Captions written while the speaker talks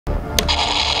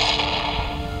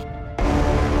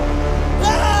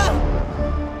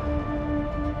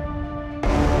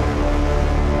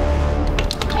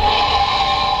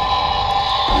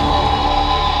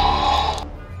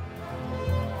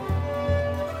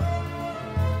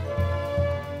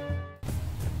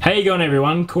How you going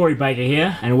everyone? Cory Baker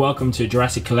here and welcome to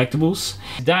Jurassic Collectibles.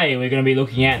 Today we're going to be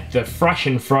looking at the Thrash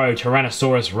and Fro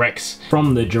Tyrannosaurus Rex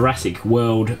from the Jurassic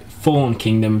World Fallen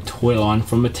Kingdom toy line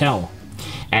from Mattel.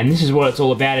 And this is what it's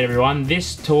all about everyone.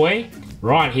 This toy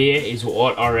right here is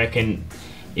what I reckon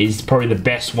is probably the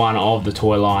best one of the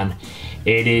toy line.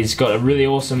 It has got a really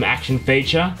awesome action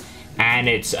feature and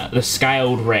it's the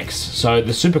scaled Rex. So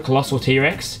the super colossal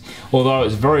T.Rex, although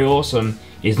it's very awesome,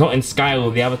 is not in scale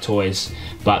with the other toys.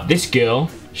 But this girl,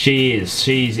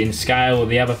 she's in scale with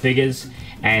the other figures,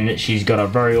 and she's got a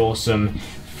very awesome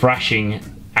thrashing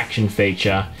action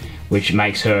feature which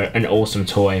makes her an awesome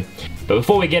toy. But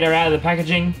before we get her out of the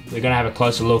packaging, we're going to have a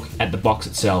closer look at the box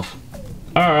itself.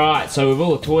 Alright, so with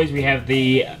all the toys we have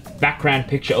the background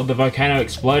picture of the volcano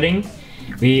exploding.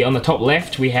 On the top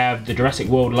left we have the Jurassic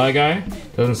World logo.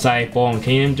 Doesn't say Fallen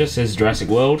Kingdom, just says Jurassic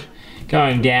World.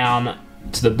 Going down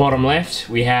to the bottom left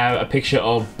we have a picture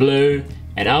of Blue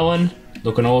and Owen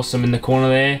looking awesome in the corner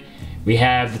there. We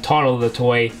have the title of the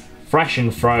toy, Thrash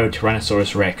and Fro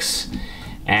Tyrannosaurus Rex.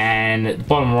 And at the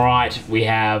bottom right we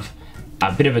have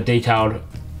a bit of a detailed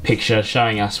picture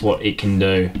showing us what it can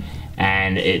do,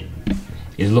 and it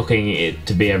is looking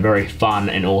to be a very fun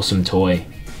and awesome toy.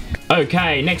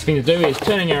 Okay, next thing to do is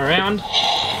turning her around.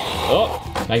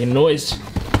 Oh, making noise.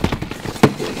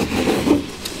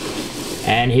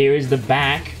 And here is the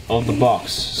back of the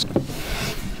box.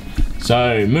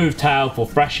 So, move tail for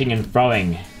thrashing and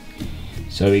throwing.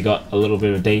 So we got a little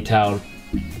bit of detailed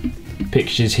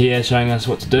pictures here showing us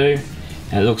what to do.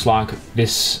 And it looks like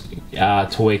this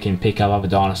toy can pick up other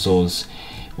dinosaurs.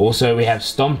 Also we have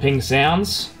stomping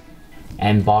sounds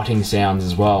and biting sounds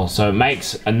as well. So it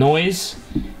makes a noise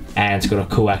and it's got a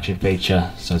cool action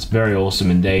feature. So it's very awesome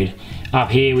indeed.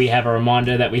 Up here we have a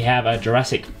reminder that we have a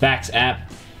Jurassic Facts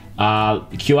app.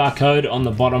 QR code on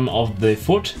the bottom of the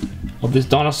foot of this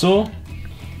dinosaur.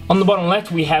 On the bottom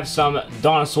left we have some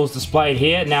dinosaurs displayed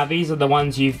here. Now these are the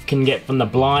ones you can get from the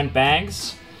blind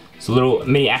bags. So little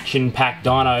mini action pack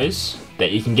dinos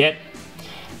that you can get.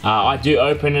 I do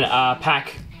open a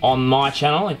pack on my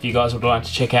channel if you guys would like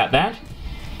to check out that.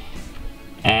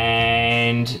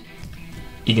 And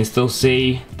you can still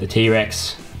see the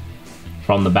T.Rex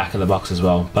from the back of the box as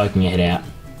well, poking your head out.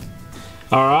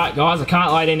 Alright guys, I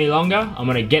can't wait any longer. I'm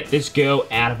going to get this girl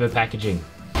out of her packaging.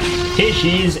 Here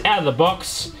she is out of the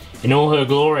box in all her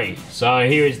glory. So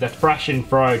here is the Thrash and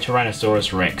Fro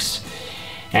Tyrannosaurus Rex.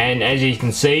 And as you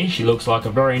can see, she looks like a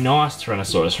very nice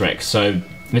Tyrannosaurus Rex. So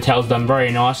Mattel's done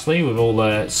very nicely with all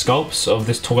the sculpts of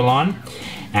this toy line.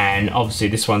 And obviously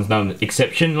this one's no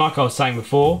exception. Like I was saying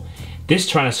before, this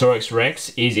Tyrannosaurus Rex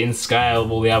is in scale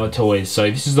with all the other toys,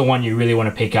 so this is the one you really want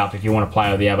to pick up if you want to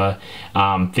play with the other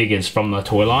figures from the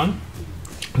toy line,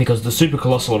 because the Super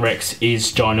Colossal Rex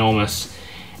is ginormous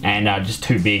and just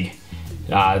too big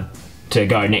to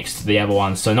go next to the other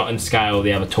ones, so not in scale with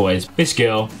the other toys. This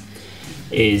girl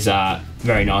is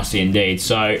very nicely indeed.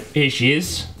 So here she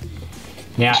is.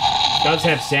 Now she does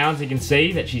have sounds. You can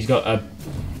see that she's got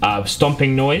a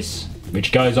stomping noise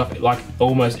which goes off like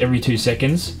almost every 2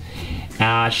 seconds.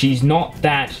 She's not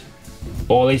that,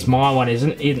 or at least my one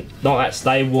isn't, not that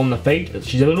stable on the feet.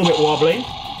 She's a little bit wobbly,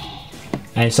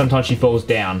 and sometimes she falls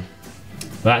down.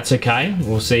 But that's okay.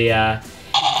 We'll see how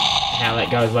that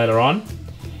goes later on.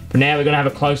 For now, we're going to have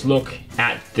a close look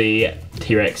at the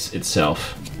T.Rex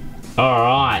itself.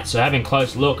 Alright, so having a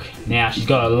close look, now she's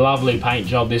got a lovely paint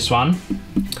job, this one.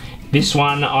 This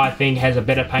one, I think, has a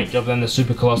better paint job than the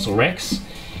Super Colossal Rex.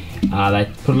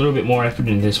 They put a little bit more effort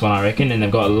into this one, I reckon, and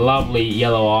they've got a lovely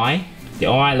yellow eye. The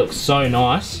eye looks so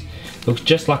nice. Looks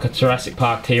just like a Jurassic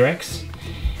Park T.Rex.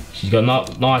 She's got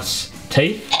nice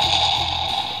teeth.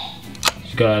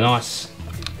 She's got a nice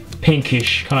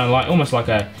pinkish, kind of like, almost like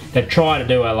they try to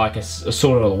do a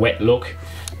sort of a wet look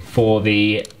for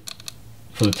the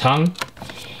tongue.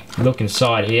 Look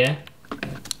inside here.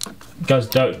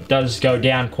 It does go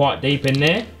down quite deep in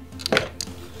there.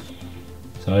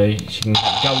 So she can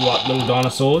go like little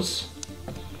dinosaurs.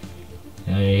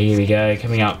 Here we go,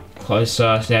 coming up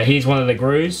closer. Now here's one of the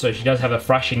grooves, so she does have a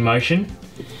thrashing motion.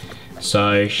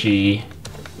 So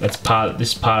this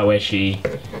part where she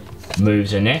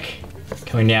moves her neck.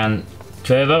 Coming down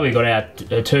further, we've got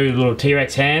our two little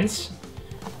T.Rex hands.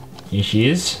 Here she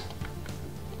is.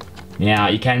 Now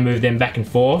you can move them back and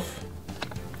forth.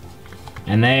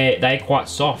 And they're quite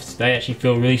soft. They actually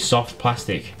feel really soft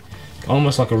plastic.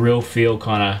 Almost like a real feel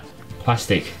kind of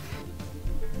plastic.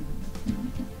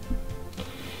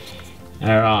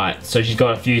 Alright, so she's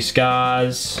got a few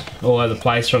scars all over the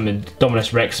place from the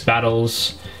Dominus Rex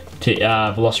battles to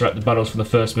Velociraptor battles from the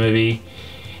first movie.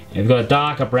 And we've got a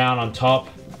darker brown on top.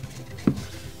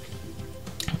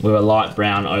 with a light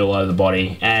brown all over the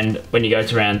body. And when you go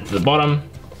around to the bottom,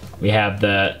 we have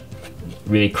the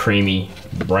really creamy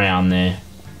brown there,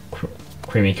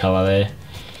 creamy color there.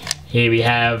 Here we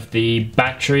have the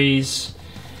batteries,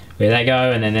 where they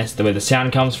go, and then that's where the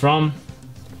sound comes from.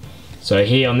 So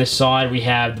here on this side we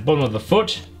have the bottom of the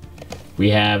foot. We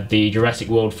have the Jurassic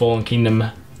World Fallen Kingdom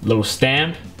little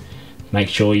stamp. Make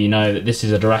sure you know that this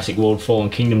is a Jurassic World Fallen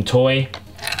Kingdom toy.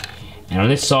 And on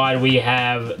this side we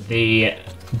have the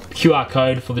QR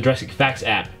code for the Jurassic Facts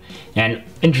app. And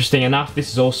interesting enough, this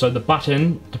is also the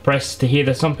button to press to hear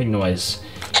the thumping noise.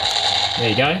 There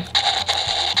you go.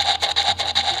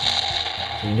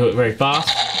 You can do it very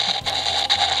fast.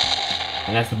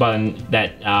 And that's the button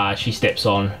that she steps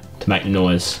on to make the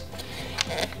noise.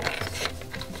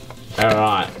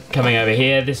 Alright, coming over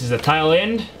here, this is the tail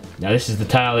end. Now this is the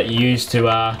tail that you use to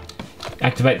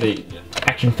activate the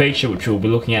action feature, which we'll be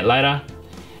looking at later.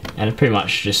 And it's pretty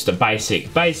much just a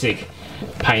basic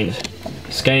paint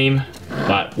scheme,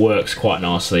 but works quite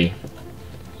nicely.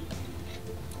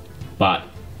 But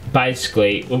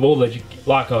basically, with all the,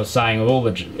 like I was saying, with all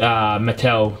the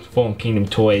Mattel Fallen Kingdom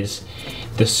toys,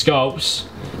 the sculpts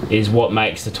is what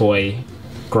makes the toy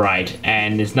great,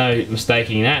 and there's no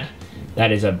mistaking that.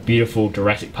 That is a beautiful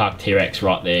Jurassic Park T-Rex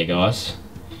right there, guys.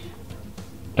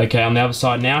 Okay, on the other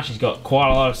side now, she's got quite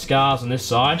a lot of scars on this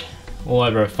side, all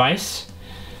over her face.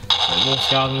 So more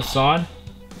scars on this side.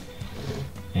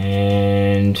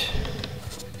 And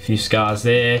a few scars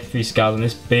there, a few scars on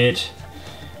this bit.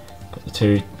 Got the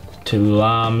two little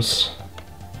arms.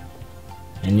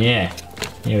 And yeah,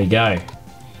 there we go.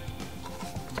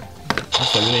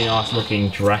 That's a really nice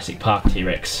looking Jurassic Park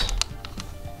T-Rex.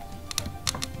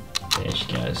 There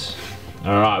she goes.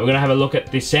 Alright, we're going to have a look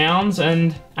at the sounds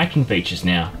and action features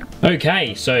now.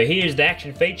 Okay, so here's the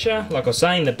action feature. Like I was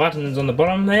saying, the button is on the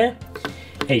bottom there.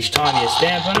 Each time you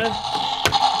stamp on it,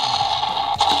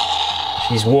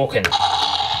 she's walking.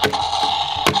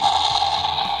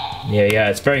 There we go,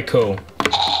 it's very cool.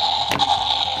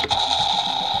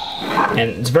 And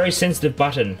it's a very sensitive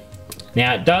button.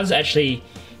 Now it does actually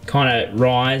kind of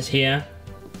rise here,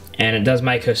 and it does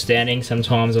make her standing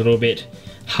sometimes a little bit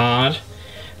hard,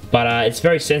 but it's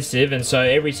very sensitive, and so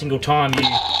every single time you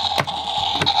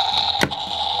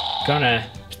kind of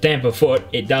stamp a foot,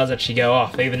 it does actually go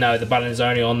off, even though the button is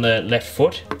only on the left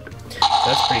foot. So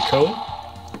that's pretty cool.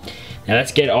 Now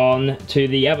let's get on to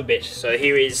the other bit. So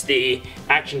here is the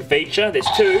action feature. There's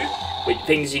two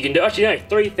things you can do. Actually no,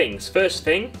 three things. First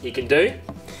thing you can do,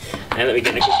 and let me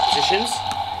get in good positions.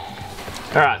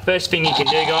 Alright, first thing you can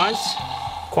do, guys,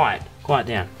 quiet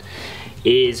down,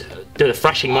 is do the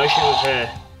thrashing motion with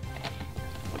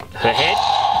her head.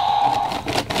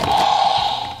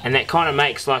 And that kind of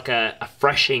makes like a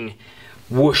thrashing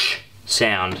whoosh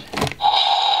sound.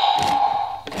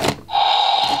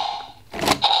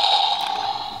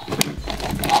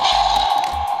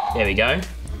 There we go.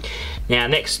 Now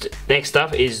next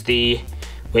up is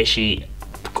where she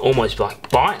almost like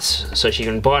bites, so she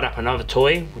can bite up another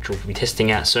toy, which we'll be testing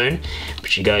out soon.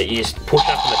 But you just push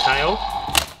up on the tail,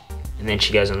 and then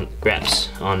she goes and grabs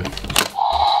on.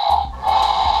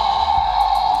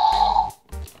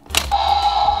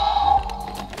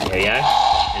 There we go.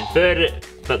 And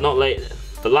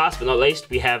last but not least,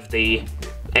 we have the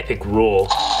epic roar.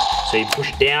 So you push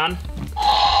it down.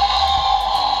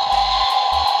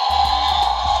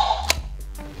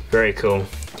 Very cool.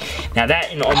 Now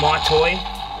that on my toy,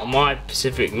 on my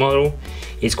Pacific model,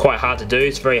 is quite hard to do.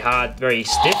 It's very hard, very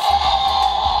stiff.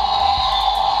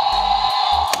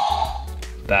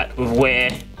 But with wear,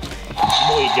 the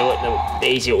more you do it, the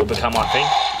easier it will become, I think.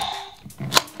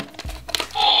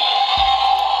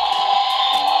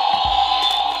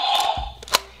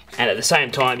 And at the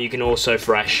same time, you can also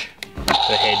thrash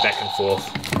her head back and forth.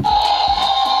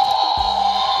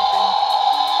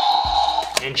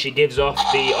 And she gives off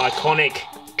the iconic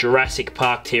Jurassic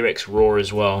Park T-Rex roar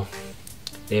as well.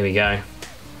 There we go.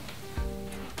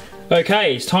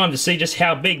 Okay, it's time to see just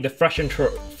how big the Thrash and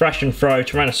Throw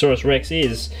Tyrannosaurus Rex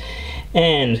is.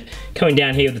 And coming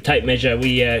down here with the tape measure,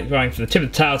 we are going from the tip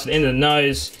of the tail to the end of the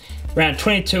nose, around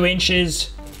 22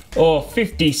 inches or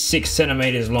 56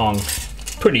 centimeters long.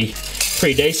 Pretty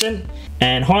decent.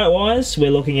 And height-wise,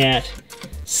 we're looking at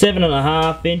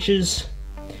 7.5 inches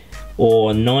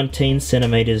or 19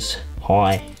 centimeters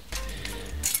high.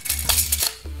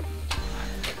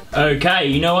 Okay,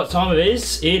 you know what time it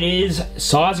is? It is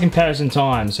size comparison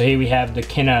time. So here we have the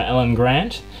Kenner Alan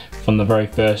Grant from the very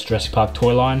first Jurassic Park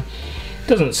toy line.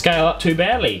 Doesn't scale up too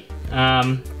badly,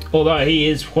 although he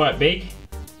is quite big,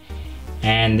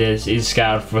 and is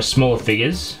scaled for smaller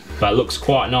figures, but looks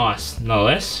quite nice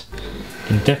nonetheless. You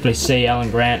can definitely see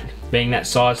Alan Grant being that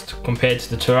size compared to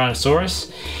the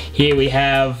Tyrannosaurus. Here we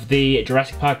have the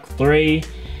Jurassic Park 3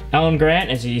 Alan Grant.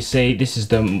 As you see, this is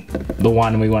the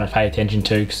one we want to pay attention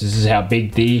to, because this is how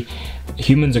big the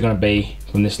humans are going to be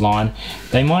from this line.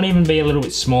 They might even be a little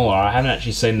bit smaller. I haven't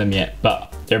actually seen them yet,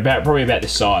 but they're probably about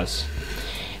this size.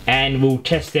 And we'll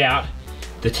test out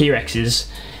the T-Rex's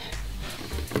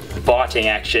biting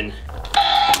action.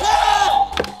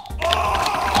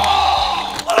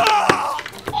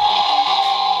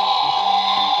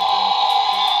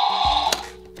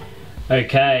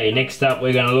 Okay, next up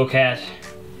we're going to look at,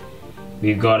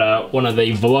 we've got one of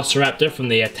the Velociraptor from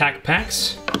the attack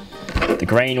packs, the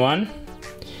green one.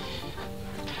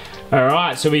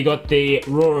 Alright, so we got the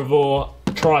Roarivore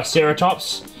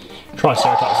Triceratops.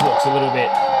 Triceratops looks a little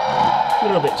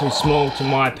bit too small to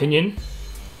my opinion.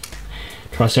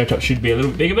 Triceratops should be a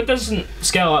little bit bigger, but doesn't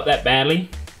scale up that badly.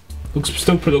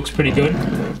 Still looks pretty good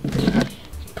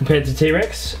compared to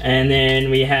T-Rex. And then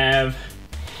we have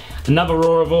another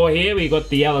Roarivore here. We got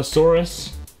the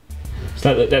Allosaurus.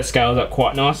 So that scales up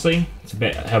quite nicely. It's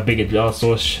about how big a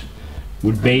Allosaurus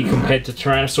would be compared to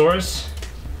Tyrannosaurus.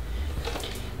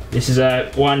 This is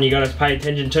one you got to pay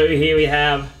attention to. Here we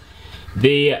have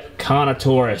the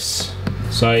Carnotaurus.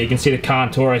 So you can see the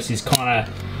Carnotaurus is kind of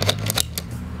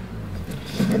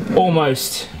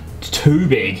almost too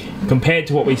big compared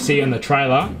to what we see on the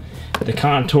trailer. The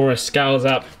Carnotaurus scales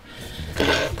up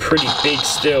pretty big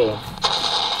still.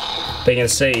 But you can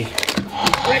see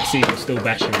Rexy are still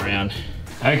bashing around.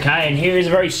 Okay, and here is a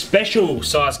very special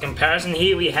size comparison.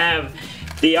 Here we have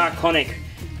the iconic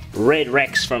Red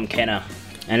Rex from Kenner.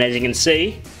 And as you can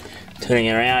see, turning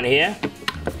it around here,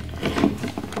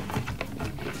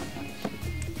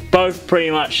 both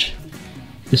pretty much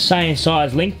the same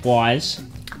size lengthwise,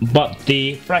 but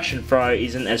the Thrash and Throw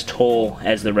isn't as tall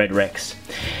as the Red Rex.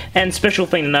 And special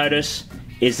thing to notice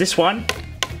is this one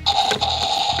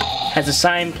has the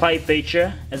same play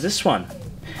feature as this one.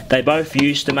 They both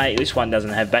used to make, this one doesn't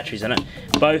have batteries in it,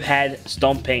 both had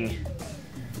stomping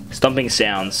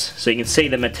sounds. So you can see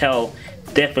the Mattel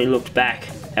definitely looked back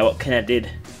at what Kenner did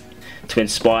to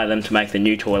inspire them to make the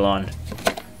new toy line.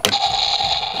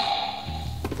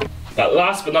 But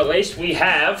last but not least, we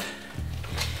have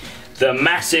the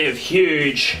massive,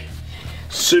 huge,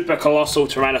 super colossal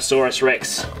Tyrannosaurus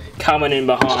Rex coming in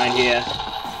behind here.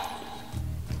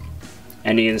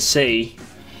 And you can see,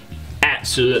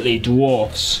 absolutely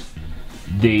dwarfs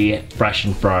the Thrash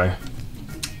and Throw.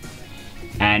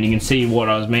 And you can see what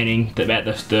I was meaning about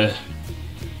the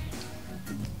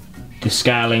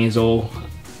scaling is all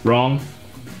wrong.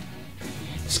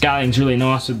 Scaling's really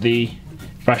nice with the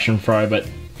Thrash and Throw, but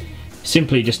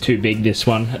simply just too big, this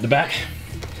one at the back.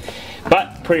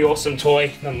 But pretty awesome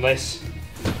toy nonetheless.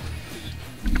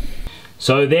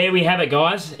 So there we have it,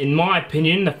 guys. In my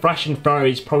opinion, the Thrash and Throw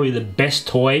is probably the best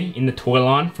toy in the toy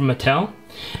line from Mattel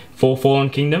for Fallen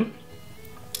Kingdom.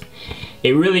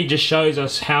 It really just shows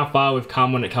us how far we've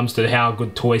come when it comes to how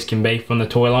good toys can be from the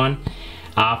toy line,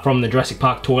 from the Jurassic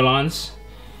Park toy lines.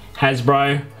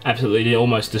 Hasbro absolutely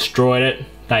almost destroyed it.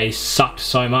 They sucked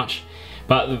so much.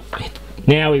 But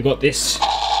now we've got this,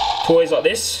 toys like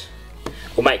this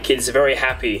will make kids very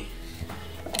happy.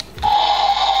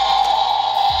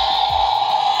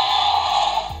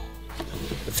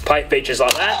 With play features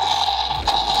like that.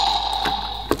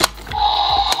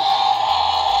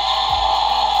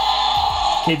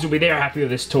 Kids will be there happy with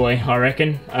this toy, I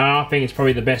reckon. I think it's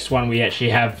probably the best one we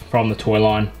actually have from the toy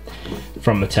line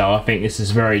from Mattel. I think this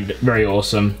is very, very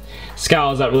awesome.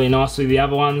 Scales up really nicely with the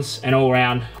other ones, and all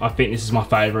around, I think this is my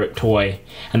favourite toy.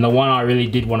 And the one I really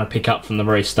did want to pick up from the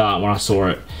very start when I saw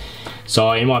it.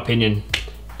 So in my opinion,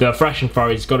 the Thrash and Throw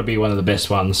has got to be one of the best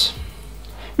ones.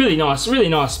 Really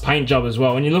nice paint job as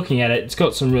well. When you're looking at it, it's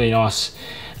got some really nice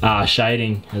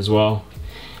shading as well.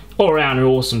 All around an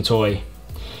awesome toy.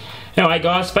 Anyway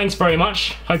guys, thanks very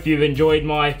much. Hope you've enjoyed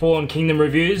my Fallen Kingdom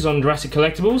reviews on Jurassic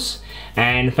Collectibles.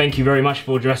 And thank you very much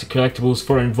for Jurassic Collectibles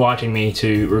for inviting me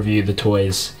to review the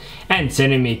toys. And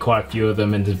sending me quite a few of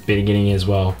them in the beginning as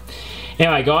well.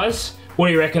 Anyway guys, what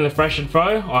do you reckon of the Thrash and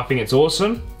Throw? I think it's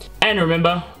awesome. And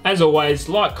remember, as always,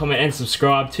 like, comment and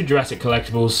subscribe to Jurassic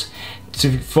Collectibles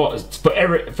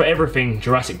for everything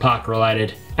Jurassic Park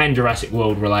related and Jurassic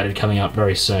World related coming up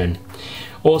very soon.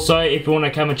 Also, if you want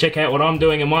to come and check out what I'm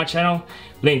doing on my channel,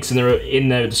 links in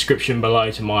the description below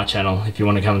to my channel if you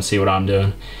want to come and see what I'm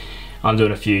doing. I'm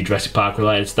doing a few Jurassic Park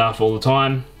related stuff all the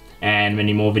time, and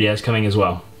many more videos coming as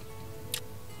well.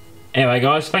 Anyway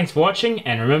guys, thanks for watching,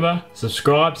 and remember,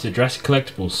 subscribe to Jurassic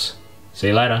Collectibles. See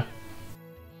you later.